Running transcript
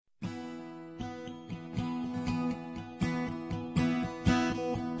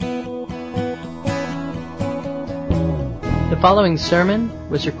following sermon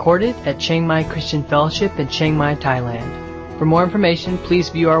was recorded at Chiang Mai Christian Fellowship in Chiang Mai, Thailand. For more information, please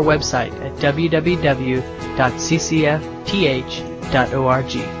view our website at www.ccfth.org.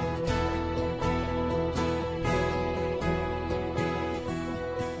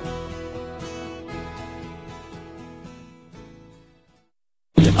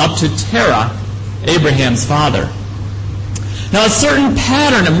 Up to Terah, Abraham's father. Now a certain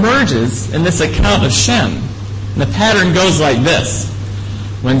pattern emerges in this account of Shem. And the pattern goes like this.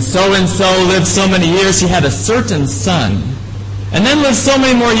 When so-and-so lived so many years, he had a certain son, and then lived so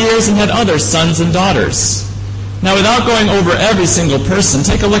many more years and had other sons and daughters. Now without going over every single person,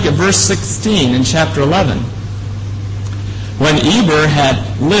 take a look at verse 16 in chapter 11. When Eber had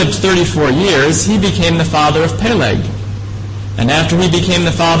lived 34 years, he became the father of Peleg. And after he became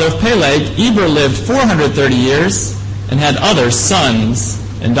the father of Peleg, Eber lived 430 years and had other sons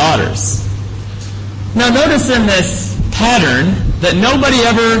and daughters. Now notice in this pattern that nobody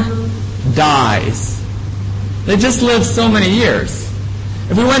ever dies. They just live so many years.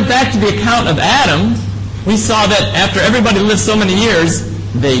 If we went back to the account of Adam, we saw that after everybody lived so many years,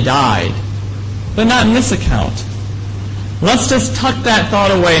 they died. But not in this account. Let's just tuck that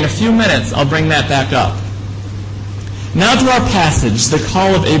thought away. In a few minutes, I'll bring that back up. Now to our passage, the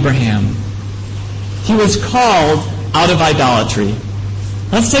call of Abraham. He was called out of idolatry.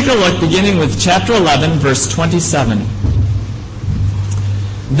 Let's take a look beginning with chapter 11, verse 27.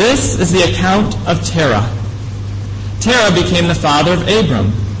 This is the account of Terah. Terah became the father of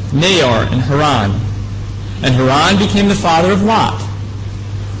Abram, Nahor, and Haran. And Haran became the father of Lot.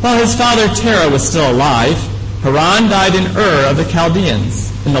 While his father Terah was still alive, Haran died in Ur of the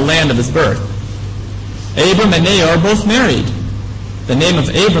Chaldeans, in the land of his birth. Abram and Nahor both married. The name of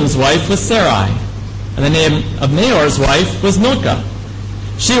Abram's wife was Sarai, and the name of Nahor's wife was Milcah.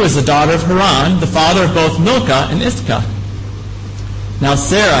 She was the daughter of Haran, the father of both Milcah and Iscah. Now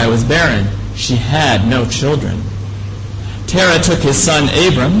Sarai was barren. She had no children. Terah took his son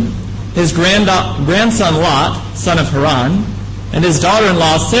Abram, his grandson Lot, son of Haran, and his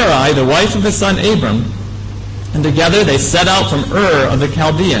daughter-in-law Sarai, the wife of his son Abram, and together they set out from Ur of the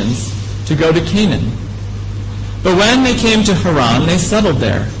Chaldeans to go to Canaan. But when they came to Haran, they settled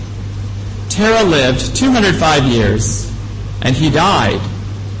there. Terah lived 205 years, and he died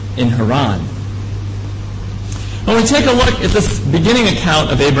in Haran. When we take a look at this beginning account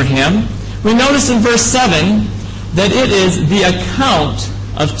of Abraham, we notice in verse 7 that it is the account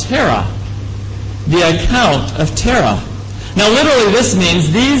of Terah. The account of Terah. Now literally this means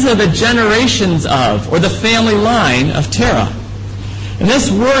these are the generations of, or the family line of Terah. And this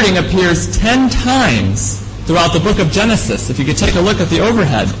wording appears 10 times throughout the book of Genesis. If you could take a look at the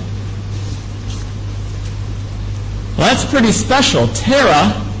overhead. Well, that's pretty special.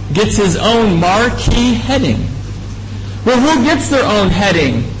 Terah gets his own marquee heading. Well, who gets their own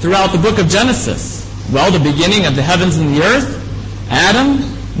heading throughout the book of Genesis? Well, the beginning of the heavens and the earth, Adam,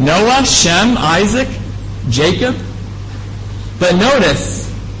 Noah, Shem, Isaac, Jacob. But notice,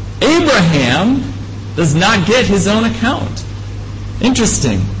 Abraham does not get his own account.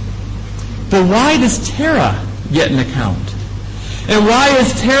 Interesting. But why does Terah get an account? And why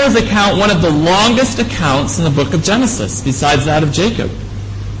is Terah's account one of the longest accounts in the book of Genesis, besides that of Jacob?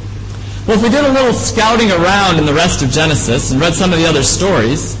 Well, if we did a little scouting around in the rest of Genesis and read some of the other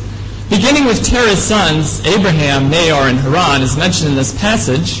stories, beginning with Terah's sons, Abraham, Nahor, and Haran, as mentioned in this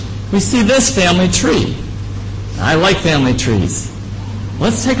passage, we see this family tree. I like family trees.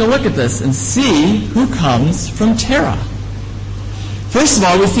 Let's take a look at this and see who comes from Terah. First of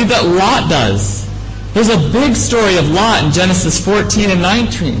all, we see that Lot does. There's a big story of Lot in Genesis 14 and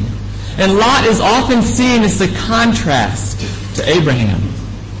 19. And Lot is often seen as the contrast to Abraham.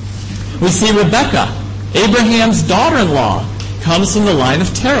 We see Rebekah, Abraham's daughter-in-law, comes from the line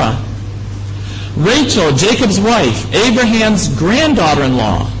of Terah. Rachel, Jacob's wife, Abraham's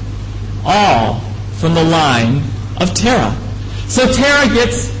granddaughter-in-law, all from the line of Terah. So Terah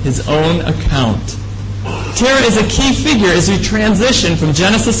gets his own account. Terah is a key figure as we transition from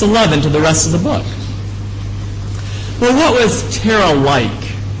Genesis 11 to the rest of the book. Well, what was Terah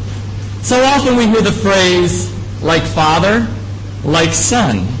like? So often we hear the phrase, like father, like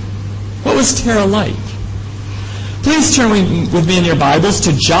son. What was Terah like? Please turn with me in your Bibles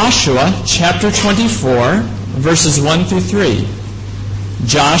to Joshua chapter 24, verses 1 through 3.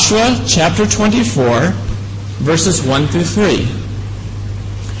 Joshua chapter 24, verses 1 through 3.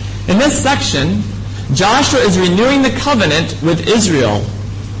 In this section, Joshua is renewing the covenant with Israel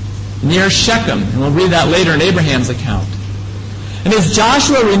near Shechem. And we'll read that later in Abraham's account. And as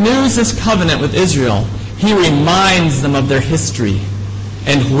Joshua renews this covenant with Israel, he reminds them of their history.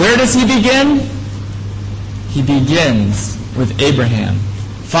 And where does he begin? He begins with Abraham.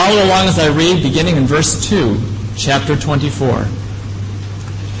 Follow along as I read, beginning in verse 2, chapter 24.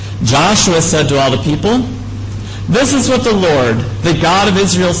 Joshua said to all the people, "This is what the Lord, the God of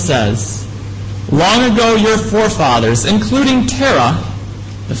Israel, says. Long ago your forefathers, including Terah,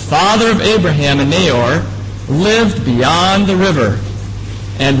 the father of Abraham and Nahor, lived beyond the river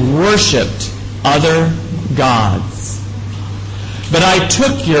and worshipped other gods. But I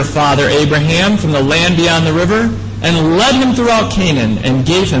took your father Abraham from the land beyond the river and led him throughout Canaan and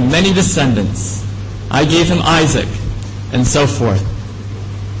gave him many descendants. I gave him Isaac," and so forth.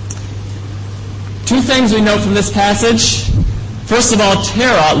 Two things we note from this passage. First of all,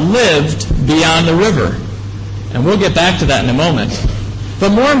 Terah lived beyond the river. And we'll get back to that in a moment.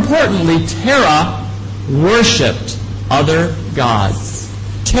 But more importantly, Terah worshipped other gods.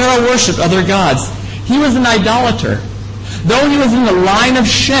 Terah worshipped other gods. He was an idolater. Though he was in the line of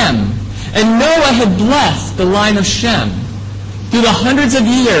Shem, and Noah had blessed the line of Shem, through the hundreds of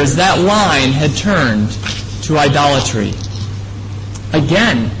years that line had turned to idolatry.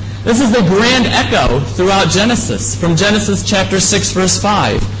 Again, this is the grand echo throughout Genesis, from Genesis chapter 6, verse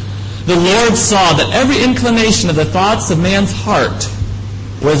 5. The Lord saw that every inclination of the thoughts of man's heart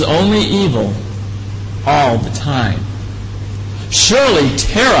was only evil all the time. Surely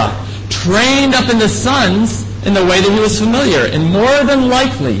Terah trained up in the sons in the way that he was familiar, and more than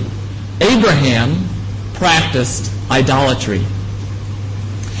likely, Abraham practiced idolatry.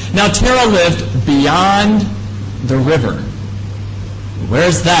 Now Terah lived beyond the river.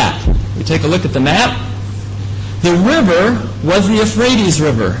 Where's that? We take a look at the map. The river was the Euphrates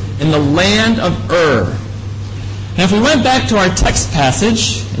River in the land of Ur. And if we went back to our text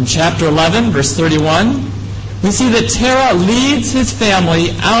passage in chapter 11, verse 31, we see that Terah leads his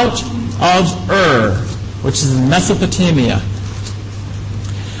family out of Ur, which is in Mesopotamia.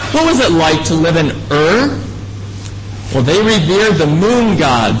 What was it like to live in Ur? Well, they revered the moon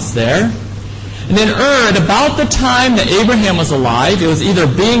gods there. And in Ur, at about the time that Abraham was alive, it was either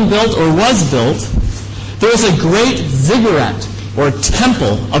being built or was built, there was a great ziggurat, or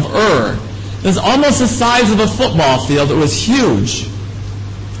temple of Ur. It was almost the size of a football field. It was huge.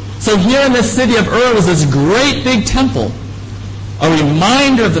 So here in the city of Ur was this great big temple, a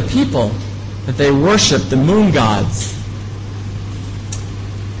reminder of the people that they worshiped the moon gods.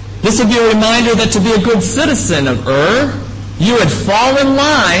 This would be a reminder that to be a good citizen of Ur, you would fall in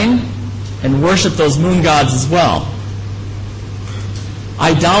line and worship those moon gods as well.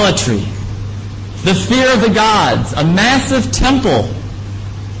 Idolatry, the fear of the gods, a massive temple.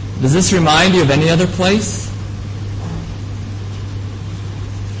 Does this remind you of any other place?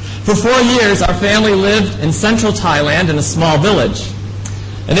 For 4 years, our family lived in central Thailand in a small village.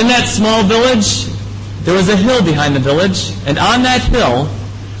 And in that small village, there was a hill behind the village, and on that hill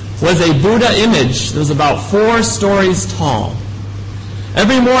was a Buddha image that was about 4 stories tall.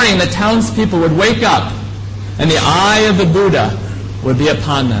 Every morning, the townspeople would wake up, and the eye of the Buddha would be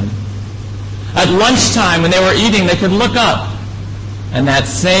upon them. At lunchtime, when they were eating, they could look up, and that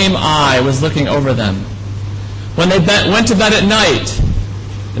same eye was looking over them. When they went to bed at night,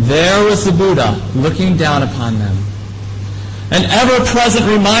 there was the Buddha looking down upon them. An ever-present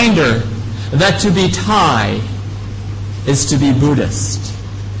reminder that to be Thai is to be Buddhist.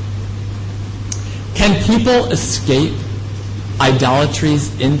 Can people escape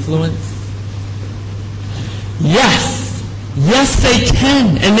idolatry's influence? Yes. Yes, they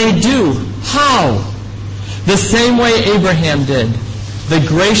can, and they do. How? The same way Abraham did. The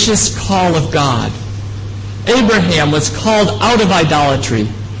gracious call of God. Abraham was called out of idolatry.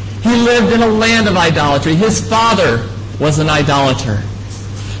 He lived in a land of idolatry. His father was an idolater.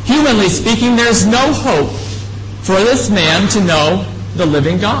 Humanly speaking, there's no hope for this man to know the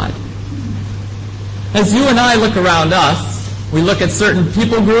living God. As you and I look around us, we look at certain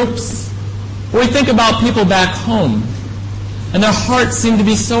people groups, or we think about people back home, and their hearts seem to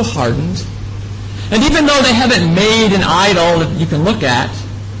be so hardened. And even though they haven't made an idol that you can look at,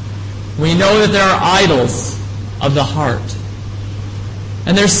 we know that there are idols of the heart.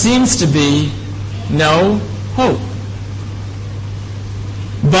 And there seems to be no hope.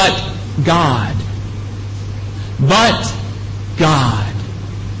 But God. But God.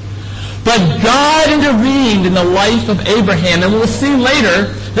 But God intervened in the life of Abraham, and we'll see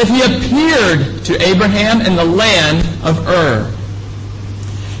later that he appeared to Abraham in the land of Ur.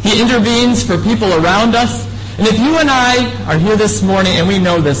 He intervenes for people around us, and if you and I are here this morning and we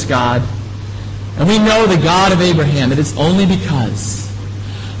know this God, and we know the God of Abraham, it is only because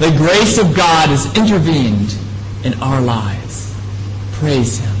the grace of God has intervened in our lives.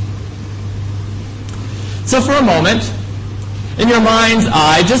 Praise Him. So for a moment, in your mind's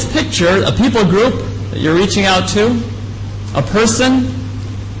eye, just picture a people group that you're reaching out to. a person,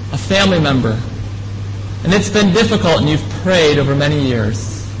 a family member. And it's been difficult, and you've prayed over many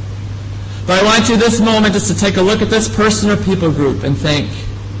years. But I want you this moment just to take a look at this person or people group and think,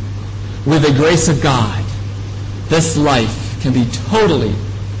 with the grace of God, this life can be totally,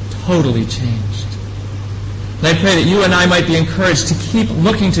 totally changed. And I pray that you and I might be encouraged to keep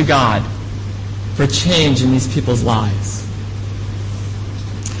looking to God for change in these people's lives.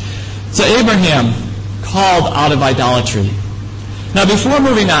 So Abraham called out of idolatry. Now before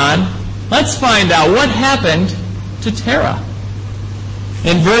moving on, let's find out what happened to Terah.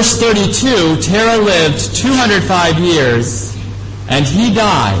 In verse 32, Terah lived 205 years, and he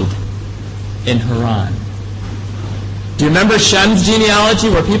died in Haran. Do you remember Shem's genealogy,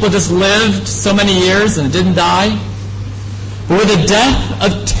 where people just lived so many years and didn't die? But with the death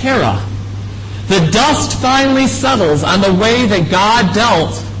of Terah, the dust finally settles on the way that God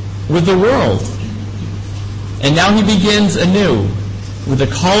dealt with the world. And now he begins anew with the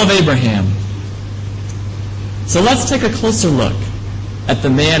call of Abraham. So let's take a closer look at the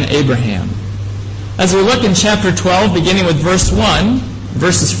man Abraham. As we look in chapter 12, beginning with verse 1,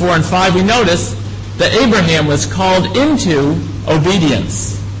 verses 4 and 5, we notice that Abraham was called into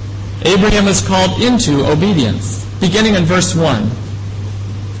obedience. Abraham was called into obedience. Beginning in verse 1.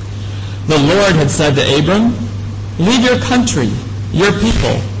 The Lord had said to Abram, "Leave your country, your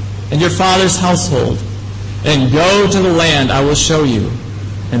people, and your father's household, and go to the land I will show you."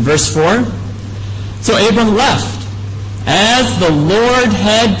 In verse 4, so Abram left, as the Lord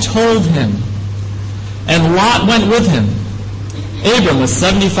had told him, and Lot went with him. Abram was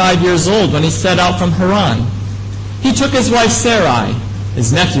 75 years old when he set out from Haran. He took his wife Sarai,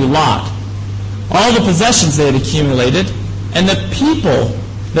 his nephew Lot, all the possessions they had accumulated, and the people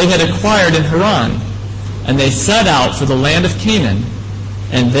they had acquired in Haran, and they set out for the land of Canaan,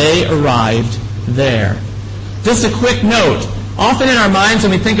 and they arrived there. Just a quick note. Often in our minds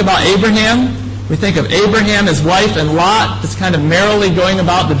when we think about Abraham, we think of Abraham, his wife, and Lot just kind of merrily going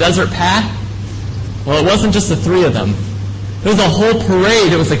about the desert path. Well, it wasn't just the three of them. It was a whole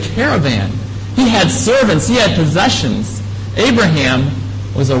parade. It was a caravan. He had servants. He had possessions. Abraham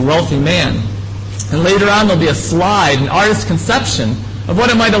was a wealthy man. And later on there'll be a slide, an artist's conception of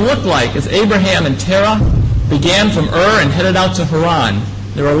what it might have looked like as Abraham and Terah began from Ur and headed out to Haran.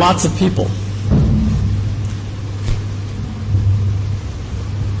 There were lots of people.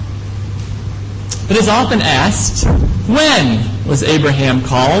 It is often asked, when was Abraham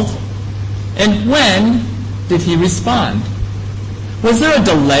called? And when did he respond? Was there a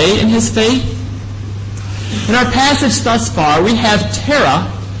delay in his faith? In our passage thus far, we have Terah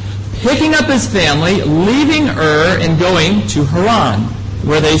picking up his family, leaving Ur, and going to Haran,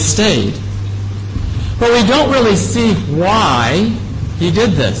 where they stayed. But we don't really see why he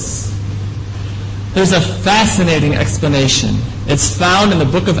did this. There's a fascinating explanation. It's found in the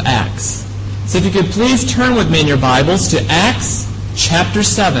book of Acts. So if you could please turn with me in your Bibles to Acts chapter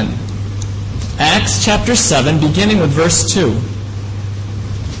 7. Acts chapter 7, beginning with verse 2.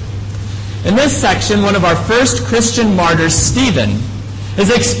 In this section, one of our first Christian martyrs, Stephen, is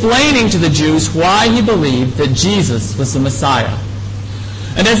explaining to the Jews why he believed that Jesus was the Messiah.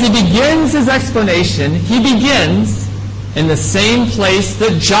 And as he begins his explanation, he begins in the same place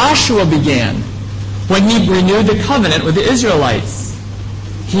that Joshua began when he renewed the covenant with the Israelites.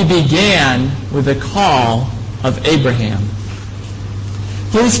 He began with the call of Abraham.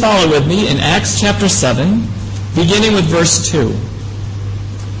 Please follow with me in Acts chapter 7, beginning with verse 2.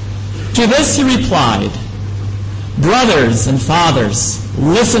 To this he replied, "Brothers and fathers,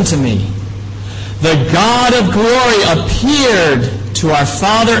 listen to me. The God of glory appeared to our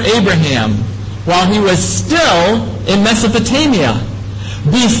father Abraham while he was still in Mesopotamia,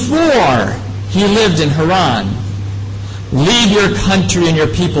 before he lived in Haran. Leave your country and your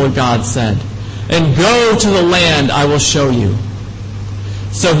people," God said, "and go to the land I will show you."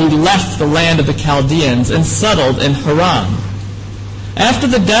 So he left the land of the Chaldeans and settled in Haran. After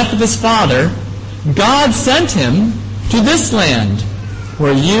the death of his father, God sent him to this land,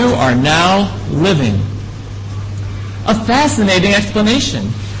 where you are now living. A fascinating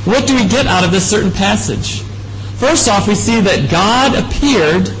explanation. What do we get out of this certain passage? First off, we see that God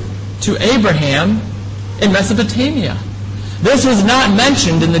appeared to Abraham in Mesopotamia. This was not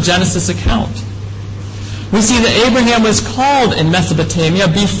mentioned in the Genesis account. We see that Abraham was called in Mesopotamia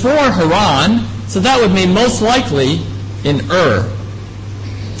before Haran, so that would mean most likely in Ur.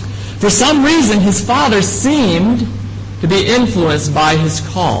 For some reason, his father seemed to be influenced by his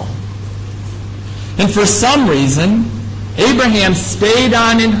call. And for some reason, Abraham stayed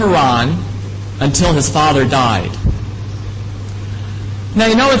on in Haran until his father died. Now,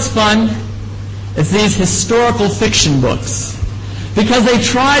 you know it's fun? It's these historical fiction books, because they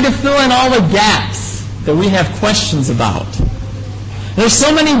try to fill in all the gaps that we have questions about. There's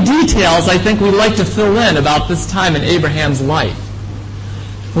so many details I think we'd like to fill in about this time in Abraham's life.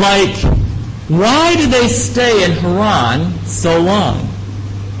 Like, why did they stay in Haran so long?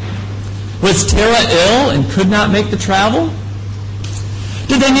 Was Terah ill and could not make the travel?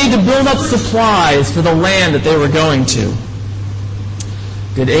 Did they need to build up supplies for the land that they were going to?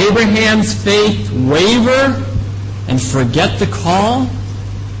 Did Abraham's faith waver and forget the call?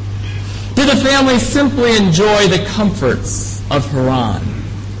 Did the family simply enjoy the comforts of Haran?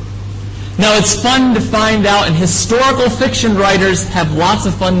 Now, it's fun to find out, and historical fiction writers have lots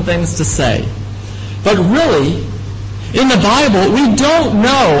of fun things to say. But really, in the Bible, we don't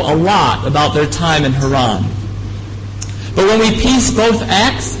know a lot about their time in Haran. But when we piece both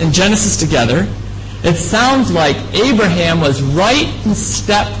Acts and Genesis together, it sounds like Abraham was right in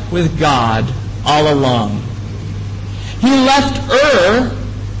step with God all along. He left Ur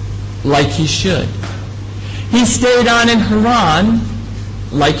like he should. He stayed on in Haran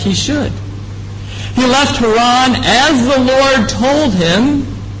like he should. He left Haran as the Lord told him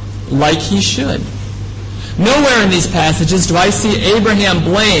like he should. Nowhere in these passages do I see Abraham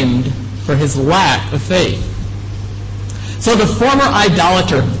blamed for his lack of faith. So the former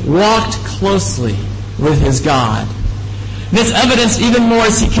idolater walked closely with his God. And it's evidenced even more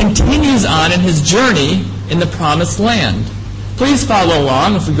as he continues on in his journey in the promised land. Please follow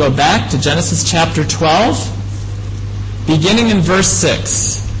along if we go back to Genesis chapter 12, beginning in verse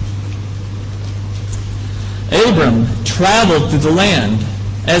 6. Abram traveled through the land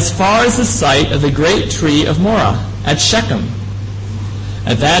as far as the site of the great tree of Moreh at Shechem.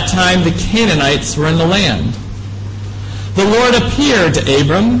 At that time the Canaanites were in the land. The Lord appeared to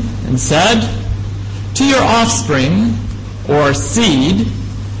Abram and said, "To your offspring, or seed,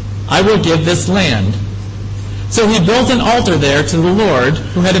 I will give this land." So he built an altar there to the Lord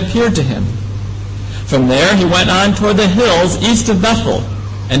who had appeared to him. From there he went on toward the hills east of Bethel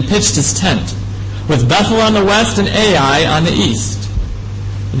and pitched his tent, with Bethel on the west and Ai on the east.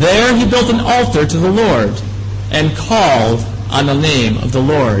 There he built an altar to the Lord and called on the name of the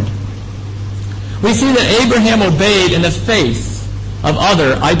Lord. We see that Abraham obeyed in the face of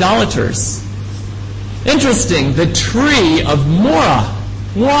other idolaters. Interesting, the tree of Moreh.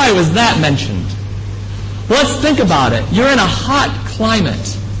 Why was that mentioned? Well, let's think about it. You're in a hot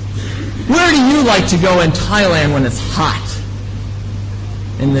climate. Where do you like to go in Thailand when it's hot?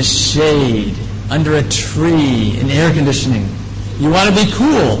 In the shade, under a tree, in air conditioning. You want to be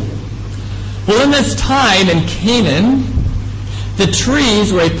cool. Well, in this time in Canaan, the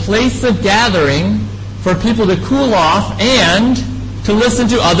trees were a place of gathering for people to cool off and to listen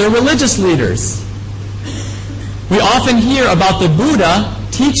to other religious leaders. We often hear about the Buddha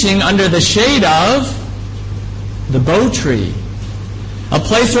teaching under the shade of the Bo tree, a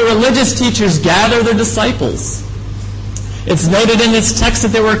place where religious teachers gather their disciples. It's noted in this text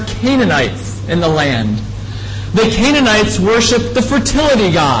that there were Canaanites in the land. The Canaanites worshipped the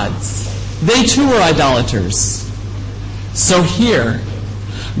fertility gods. They too were idolaters. So here,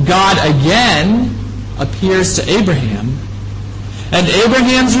 God again appears to Abraham, and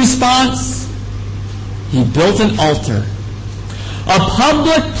Abraham's response, he built an altar, a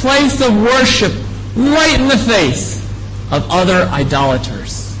public place of worship right in the face of other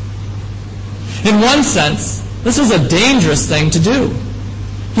idolaters. In one sense, this was a dangerous thing to do.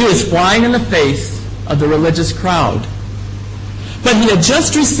 He was flying in the face of the religious crowd. But he had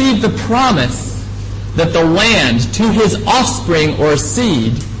just received the promise that the land to his offspring or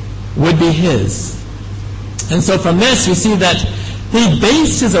seed would be his. And so from this we see that he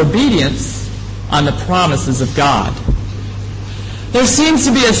based his obedience on the promises of God. There seems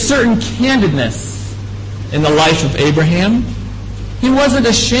to be a certain candidness in the life of Abraham. He wasn't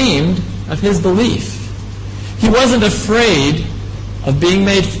ashamed of his belief. He wasn't afraid of being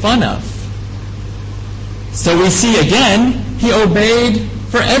made fun of. So we see again, he obeyed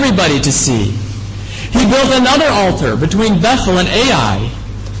for everybody to see. He built another altar between Bethel and Ai,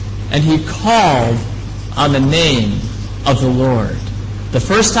 and he called on the name of the Lord. The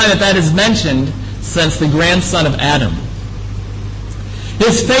first time that is mentioned since the grandson of Adam.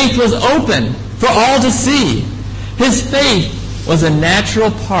 His faith was open for all to see. His faith was a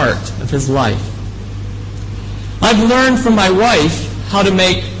natural part of his life. I've learned from my wife how to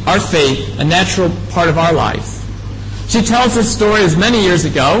make our faith a natural part of our lives. She tells this story as many years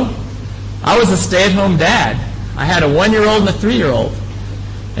ago. I was a stay-at-home dad. I had a 1-year-old and a 3-year-old.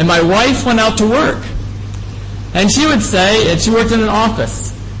 And my wife went out to work. And she would say, and she worked in an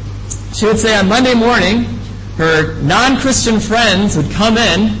office, she would say on Monday morning, her non-Christian friends would come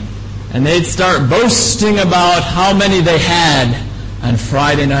in And they'd start boasting about how many they had on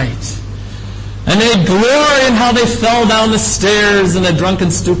Friday night. And they'd glory in how they fell down the stairs in a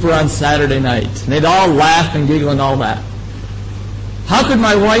drunken stupor on Saturday night. And they'd all laugh and giggle and all that. How could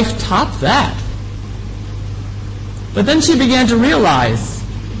my wife top that? But then she began to realize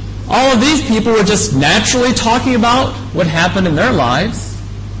all of these people were just naturally talking about what happened in their lives.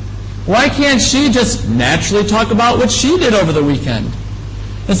 Why can't she just naturally talk about what she did over the weekend?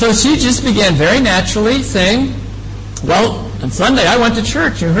 And so she just began very naturally saying, well, on Sunday I went to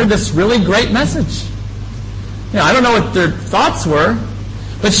church and heard this really great message. I don't know what their thoughts were,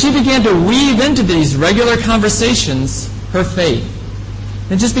 but she began to weave into these regular conversations her faith.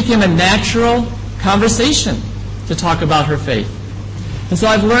 It just became a natural conversation to talk about her faith. And so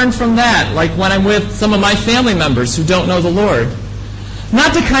I've learned from that, like when I'm with some of my family members who don't know the Lord,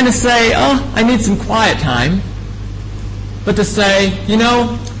 not to kind of say, oh, I need some quiet time, but to say,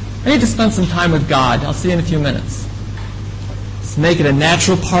 I need to spend some time with God. I'll see you in a few minutes. Let's make it a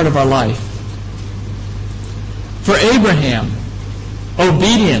natural part of our life. For Abraham,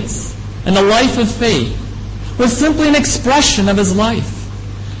 obedience and the life of faith was simply an expression of his life.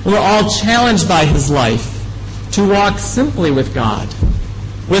 We're all challenged by his life to walk simply with God,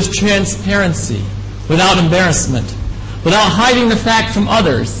 with transparency, without embarrassment, without hiding the fact from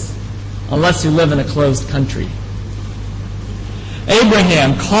others, unless you live in a closed country.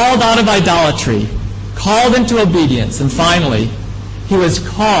 Abraham called out of idolatry, called into obedience, and finally, he was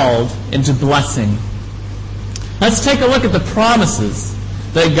called into blessing. Let's take a look at the promises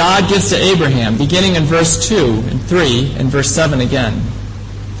that God gives to Abraham, beginning in verse 2 and 3 and verse 7 again.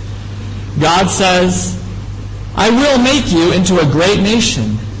 God says, I will make you into a great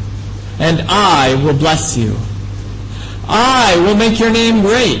nation, and I will bless you. I will make your name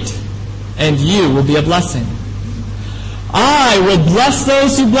great, and you will be a blessing. I will bless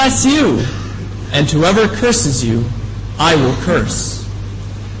those who bless you, and whoever curses you, I will curse.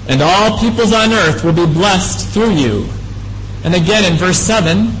 And all peoples on earth will be blessed through you. And again in verse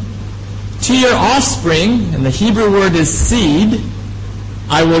 7, to your offspring, and the Hebrew word is seed,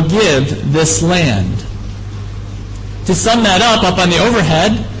 I will give this land. To sum that up on the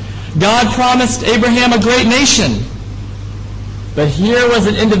overhead, God promised Abraham a great nation. But here was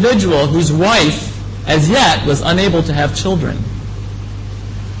an individual whose wife, as yet, was unable to have children.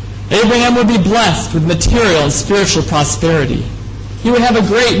 Abraham would be blessed with material and spiritual prosperity. He would have a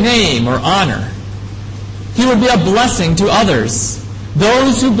great name or honor. He would be a blessing to others.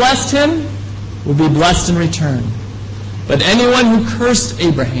 Those who blessed him would be blessed in return. But anyone who cursed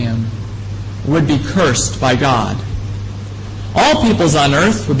Abraham would be cursed by God. All peoples on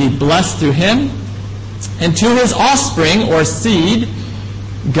earth would be blessed through him, and to his offspring or seed,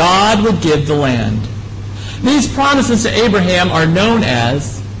 God would give the land. These promises to Abraham are known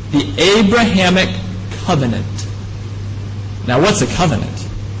as the Abrahamic covenant. Now, what's a covenant?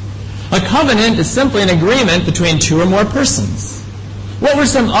 A covenant is simply an agreement between two or more persons. What were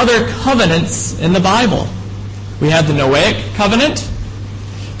some other covenants in the Bible? We have the Noahic covenant,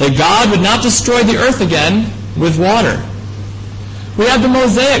 that God would not destroy the earth again with water. We have the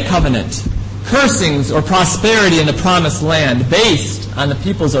Mosaic covenant, cursings or prosperity in the promised land based on the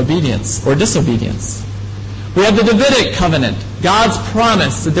people's obedience or disobedience. We have the Davidic covenant, God's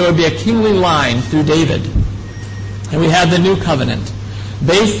promise that there would be a kingly line through David. And we have the new covenant,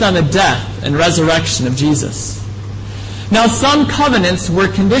 based on the death and resurrection of Jesus. Now, some covenants were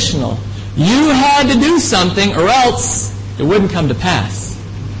conditional. You had to do something or else it wouldn't come to pass.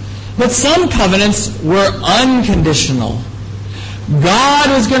 But some covenants were unconditional. God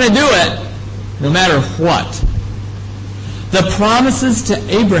was going to do it no matter what. The promises to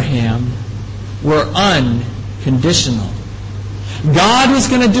Abraham were unconditional. God was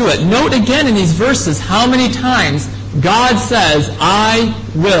going to do it. Note again in these verses how many times God says, I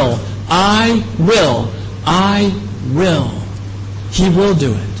will, I will, I will. He will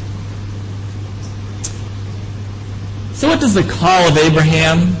do it. So what does the call of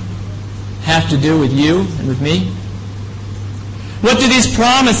Abraham have to do with you and with me? What do these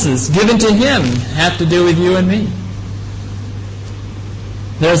promises given to him have to do with you and me?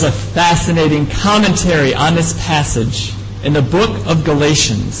 There's a fascinating commentary on this passage in the book of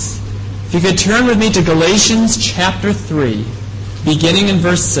Galatians. If you could turn with me to Galatians chapter 3, beginning in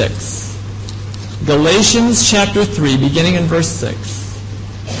verse 6. Galatians chapter 3, beginning in verse 6.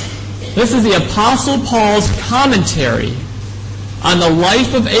 This is the Apostle Paul's commentary on the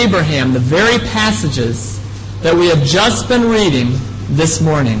life of Abraham, the very passages that we have just been reading this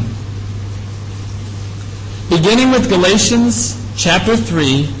morning. Beginning with Galatians chapter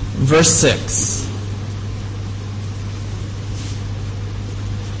 3, verse 6.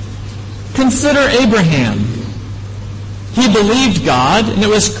 Consider Abraham. He believed God, and it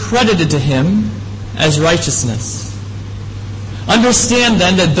was credited to him as righteousness. Understand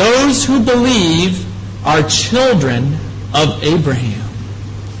then that those who believe are children of Abraham.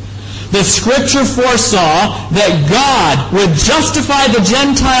 The Scripture foresaw that God would justify the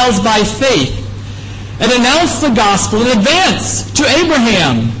Gentiles by faith and announce the gospel in advance to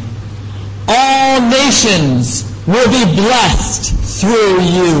Abraham. All nations will be blessed through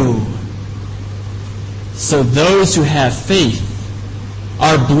you. So those who have faith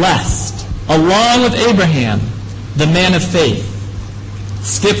are blessed, along with Abraham, the man of faith.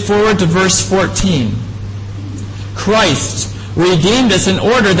 Skip forward to verse 14. Christ redeemed us in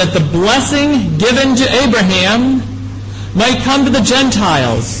order that the blessing given to Abraham might come to the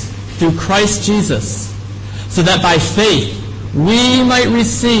Gentiles through Christ Jesus, so that by faith we might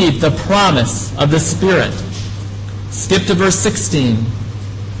receive the promise of the Spirit. Skip to verse 16.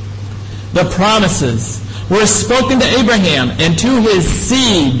 The promises were spoken to Abraham and to his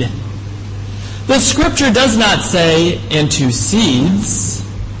seed. The Scripture does not say, and to seeds,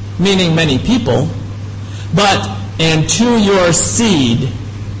 meaning many people, but and to your seed,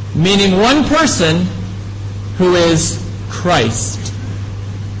 meaning one person who is Christ.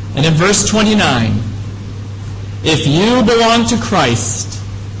 And in verse 29, if you belong to Christ,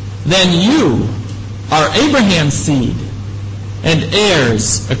 then you are Abraham's seed and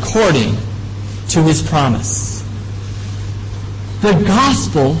heirs according to his promise. The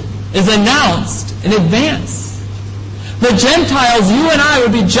gospel is announced in advance. The Gentiles, you and I,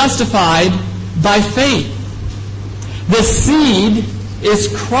 would be justified by faith. The seed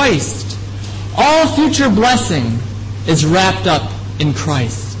is Christ. All future blessing is wrapped up in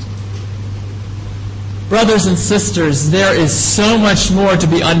Christ. Brothers and sisters, there is so much more to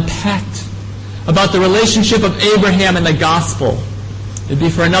be unpacked about the relationship of Abraham and the gospel. It'd be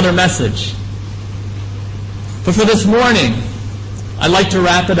for another message. But for this morning, I'd like to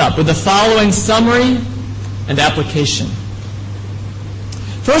wrap it up with the following summary and application.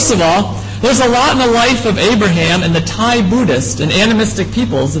 First of all, there's a lot in the life of Abraham and the Thai Buddhist and animistic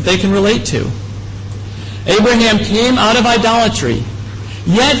peoples that they can relate to. Abraham came out of idolatry,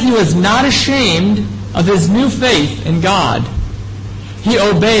 yet he was not ashamed of his new faith in God. He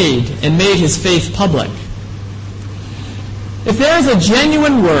obeyed and made his faith public. If there is a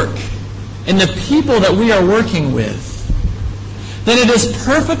genuine work in the people that we are working with, then it is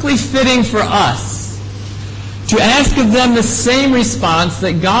perfectly fitting for us to ask of them the same response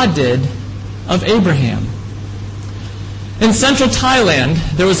that God did of Abraham. In central Thailand,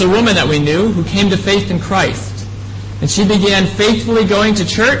 there was a woman that we knew who came to faith in Christ. And she began faithfully going to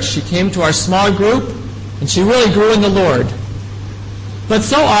church. She came to our small group, and she really grew in the Lord. But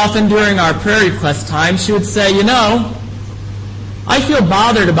so often during our prayer request time, she would say, I feel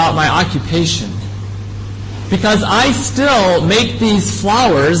bothered about my occupation because I still make these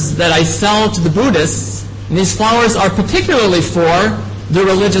flowers that I sell to the Buddhists, and these flowers are particularly for the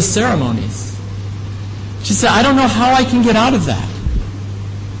religious ceremonies. She said, I don't know how I can get out of that.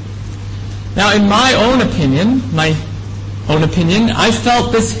 Now, in my own opinion, I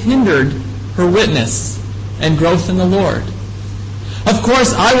felt this hindered her witness and growth in the Lord. Of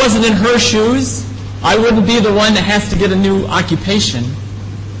course, I wasn't in her shoes. I wouldn't be the one that has to get a new occupation.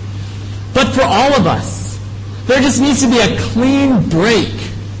 But for all of us, there just needs to be a clean break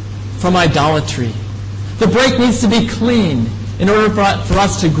from idolatry. The break needs to be clean in order for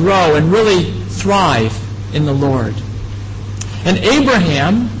us to grow and really thrive in the Lord. And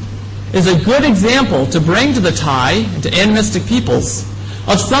Abraham is a good example to bring to the Thai and to animistic peoples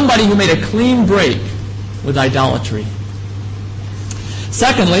of somebody who made a clean break with idolatry.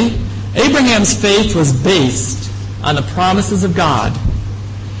 Secondly, Abraham's faith was based on the promises of God.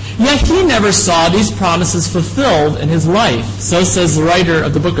 Yet he never saw these promises fulfilled in his life. So says the writer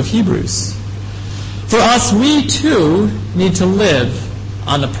of the book of Hebrews. For us, we too need to live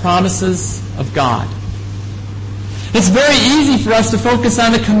on the promises of God. It's very easy for us to focus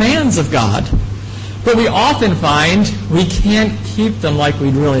on the commands of God, but we often find we can't keep them like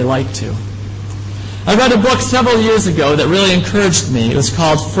we'd really like to. I read a book several years ago that really encouraged me. It was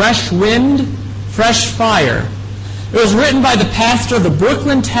called Fresh Wind, Fresh Fire. It was written by the pastor of the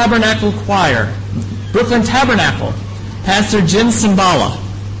Brooklyn Tabernacle Choir, Pastor Jim Simbala.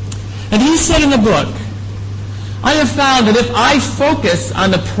 And he said in the book, I have found that if I focus on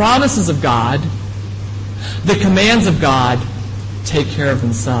the promises of God, the commands of God take care of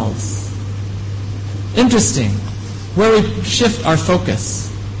themselves. Interesting, where we shift our focus.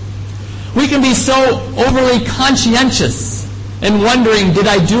 We can be so overly conscientious and wondering, did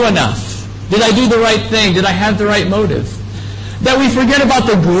I do enough? Did I do the right thing? Did I have the right motive? that we forget about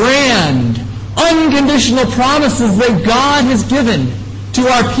the grand, unconditional promises that God has given to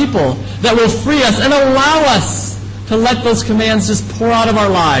our people that will free us and allow us to let those commands just pour out of our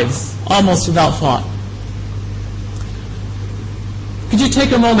lives almost without thought. Could you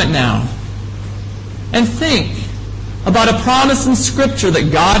take a moment now and think about a promise in Scripture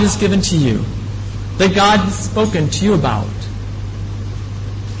that God has given to you, that God has spoken to you about?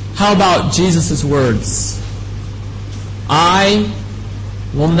 How about Jesus' words? I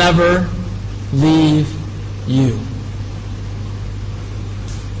will never leave you.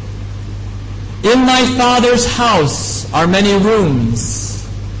 In my Father's house are many rooms.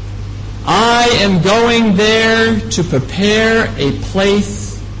 I am going there to prepare a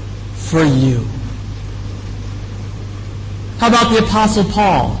place for you. How about the Apostle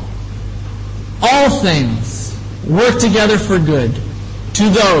Paul? All things work together for good to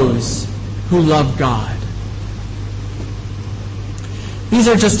those who love God. These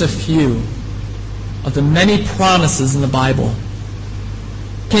are just a few of the many promises in the Bible.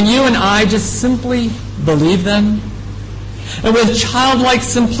 Can you and I just simply believe them? And with childlike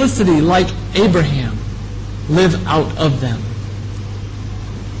simplicity, like Abraham, live out of them?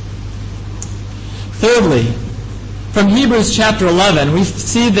 Thirdly, from Hebrews chapter 11, we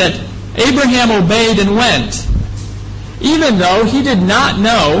see that Abraham obeyed and went, even though he did not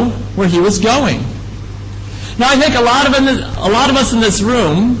know where he was going. Now, I think a lot of us in this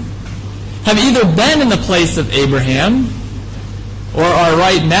room have either been in the place of Abraham or are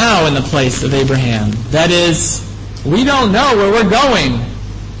right now in the place of Abraham. That is, we don't know where we're going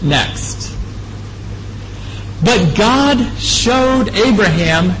next. But God showed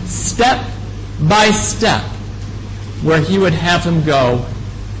Abraham step by step where he would have him go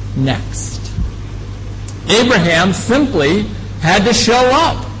next. Abraham simply had to show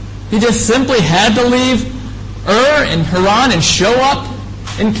up. He just simply had to leave Ur and Haran and show up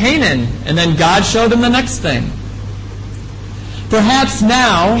in Canaan. And then God showed him the next thing. Perhaps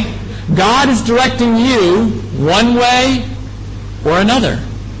now God is directing you one way or another.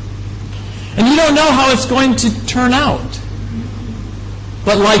 And you don't know how it's going to turn out.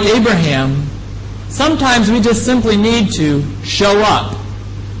 But like Abraham, sometimes we just simply need to show up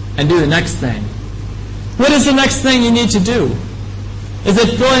and do the next thing. What is the next thing you need to do? Is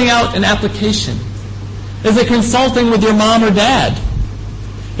it filling out an application? Is it consulting with your mom or dad?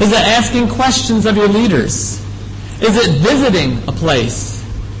 Is it asking questions of your leaders? Is it visiting a place?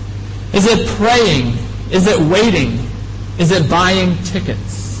 Is it praying? Is it waiting? Is it buying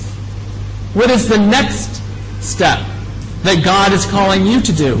tickets? What is the next step that God is calling you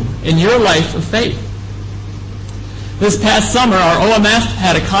to do in your life of faith? This past summer, our OMF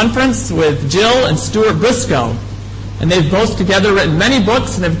had a conference with Jill and Stuart Briscoe, and they've both together written many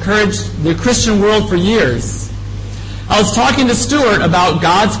books and have encouraged the Christian world for years. I was talking to Stuart about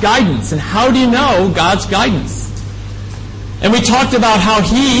God's guidance, and how do you know God's guidance? And we talked about how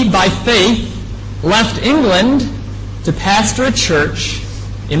he, by faith, left England to pastor a church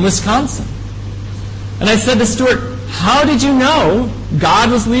in Wisconsin. And I said to Stuart, how did you know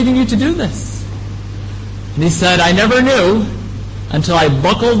God was leading you to do this? And he said, I never knew until I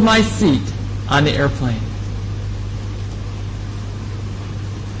buckled my seat on the airplane.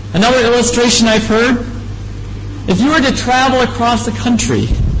 Another illustration I've heard, if you were to travel across the country,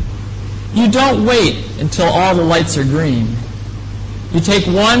 you don't wait until all the lights are green. You take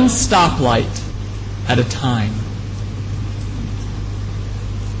one stoplight at a time.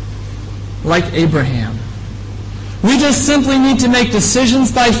 Like Abraham, we just simply need to make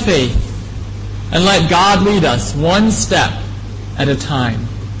decisions by faith and let God lead us one step at a time.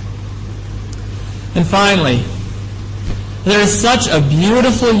 And finally, there is such a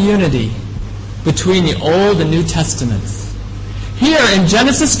beautiful unity between the Old and New Testaments. Here in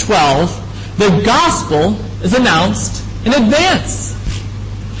Genesis 12, the gospel is announced in advance.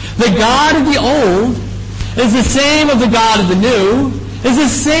 The God of the Old is the same as the God of the New, is the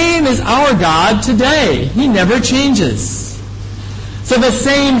same as our God today. He never changes. So the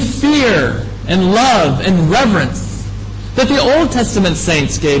same fear and love and reverence that the Old Testament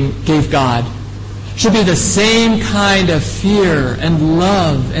saints gave God should be the same kind of fear and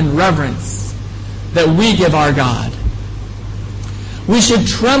love and reverence that we give our God. We should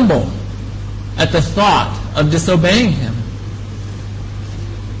tremble at the thought of disobeying Him.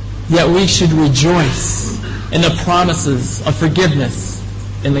 Yet we should rejoice in the promises of forgiveness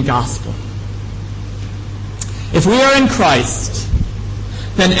in the gospel. If we are in Christ,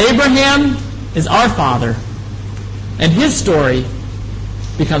 then Abraham is our father, and his story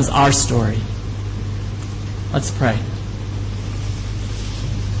becomes our story. Let's pray.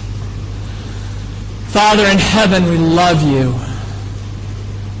 Father in heaven, we love you.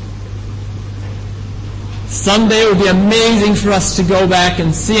 Someday it would be amazing for us to go back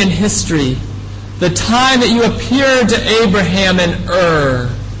and see in history the time that you appeared to Abraham in Ur.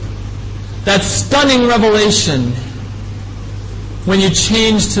 That stunning revelation when you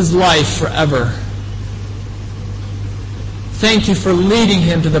changed his life forever. Thank you for leading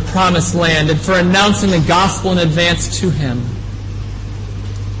him to the promised land and for announcing the gospel in advance to him.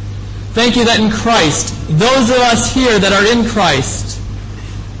 Thank you that in Christ, those of us here that are in Christ,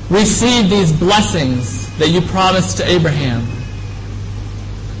 receive these blessings that you promised to Abraham.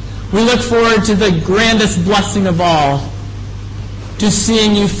 We look forward to the grandest blessing of all, to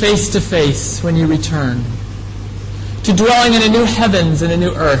seeing you face to face when you return, to dwelling in a new heavens and a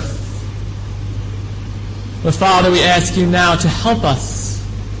new earth. But Father, we ask you now to help us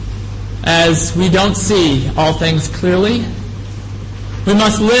as we don't see all things clearly. We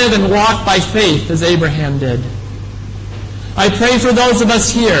must live and walk by faith as Abraham did. I pray for those of us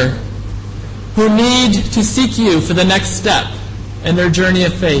here who need to seek you for the next step in their journey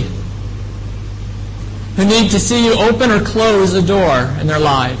of faith, who need to see you open or close a door in their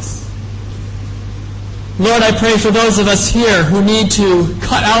lives. Lord, I pray for those of us here who need to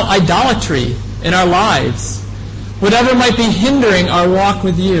cut out idolatry in our lives. Whatever might be hindering our walk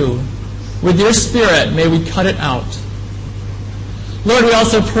with you, with your Spirit, may we cut it out. Lord, we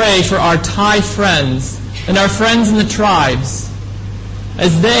also pray for our Thai friends and our friends in the tribes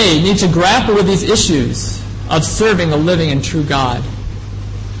as they need to grapple with these issues of serving a living and true God.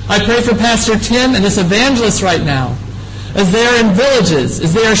 I pray for Pastor Tim and this evangelist right now as they are in villages,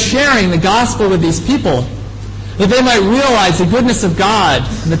 as they are sharing the gospel with these people, that they might realize the goodness of God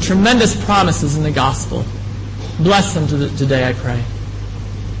and the tremendous promises in the gospel. Bless them today, I pray.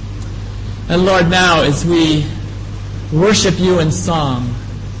 And Lord, now as we worship you in song,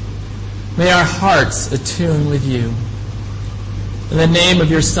 may our hearts attune with you. In the name of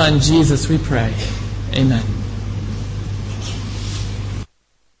your Son, Jesus, we pray. Amen.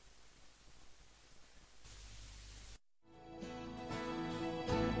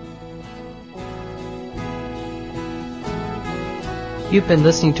 You've been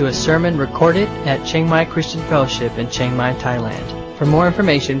listening to a sermon recorded at Chiang Mai Christian Fellowship in Chiang Mai, Thailand. For more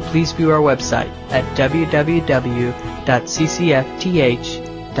information, please view our website at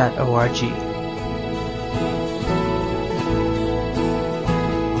www.ccfth.org.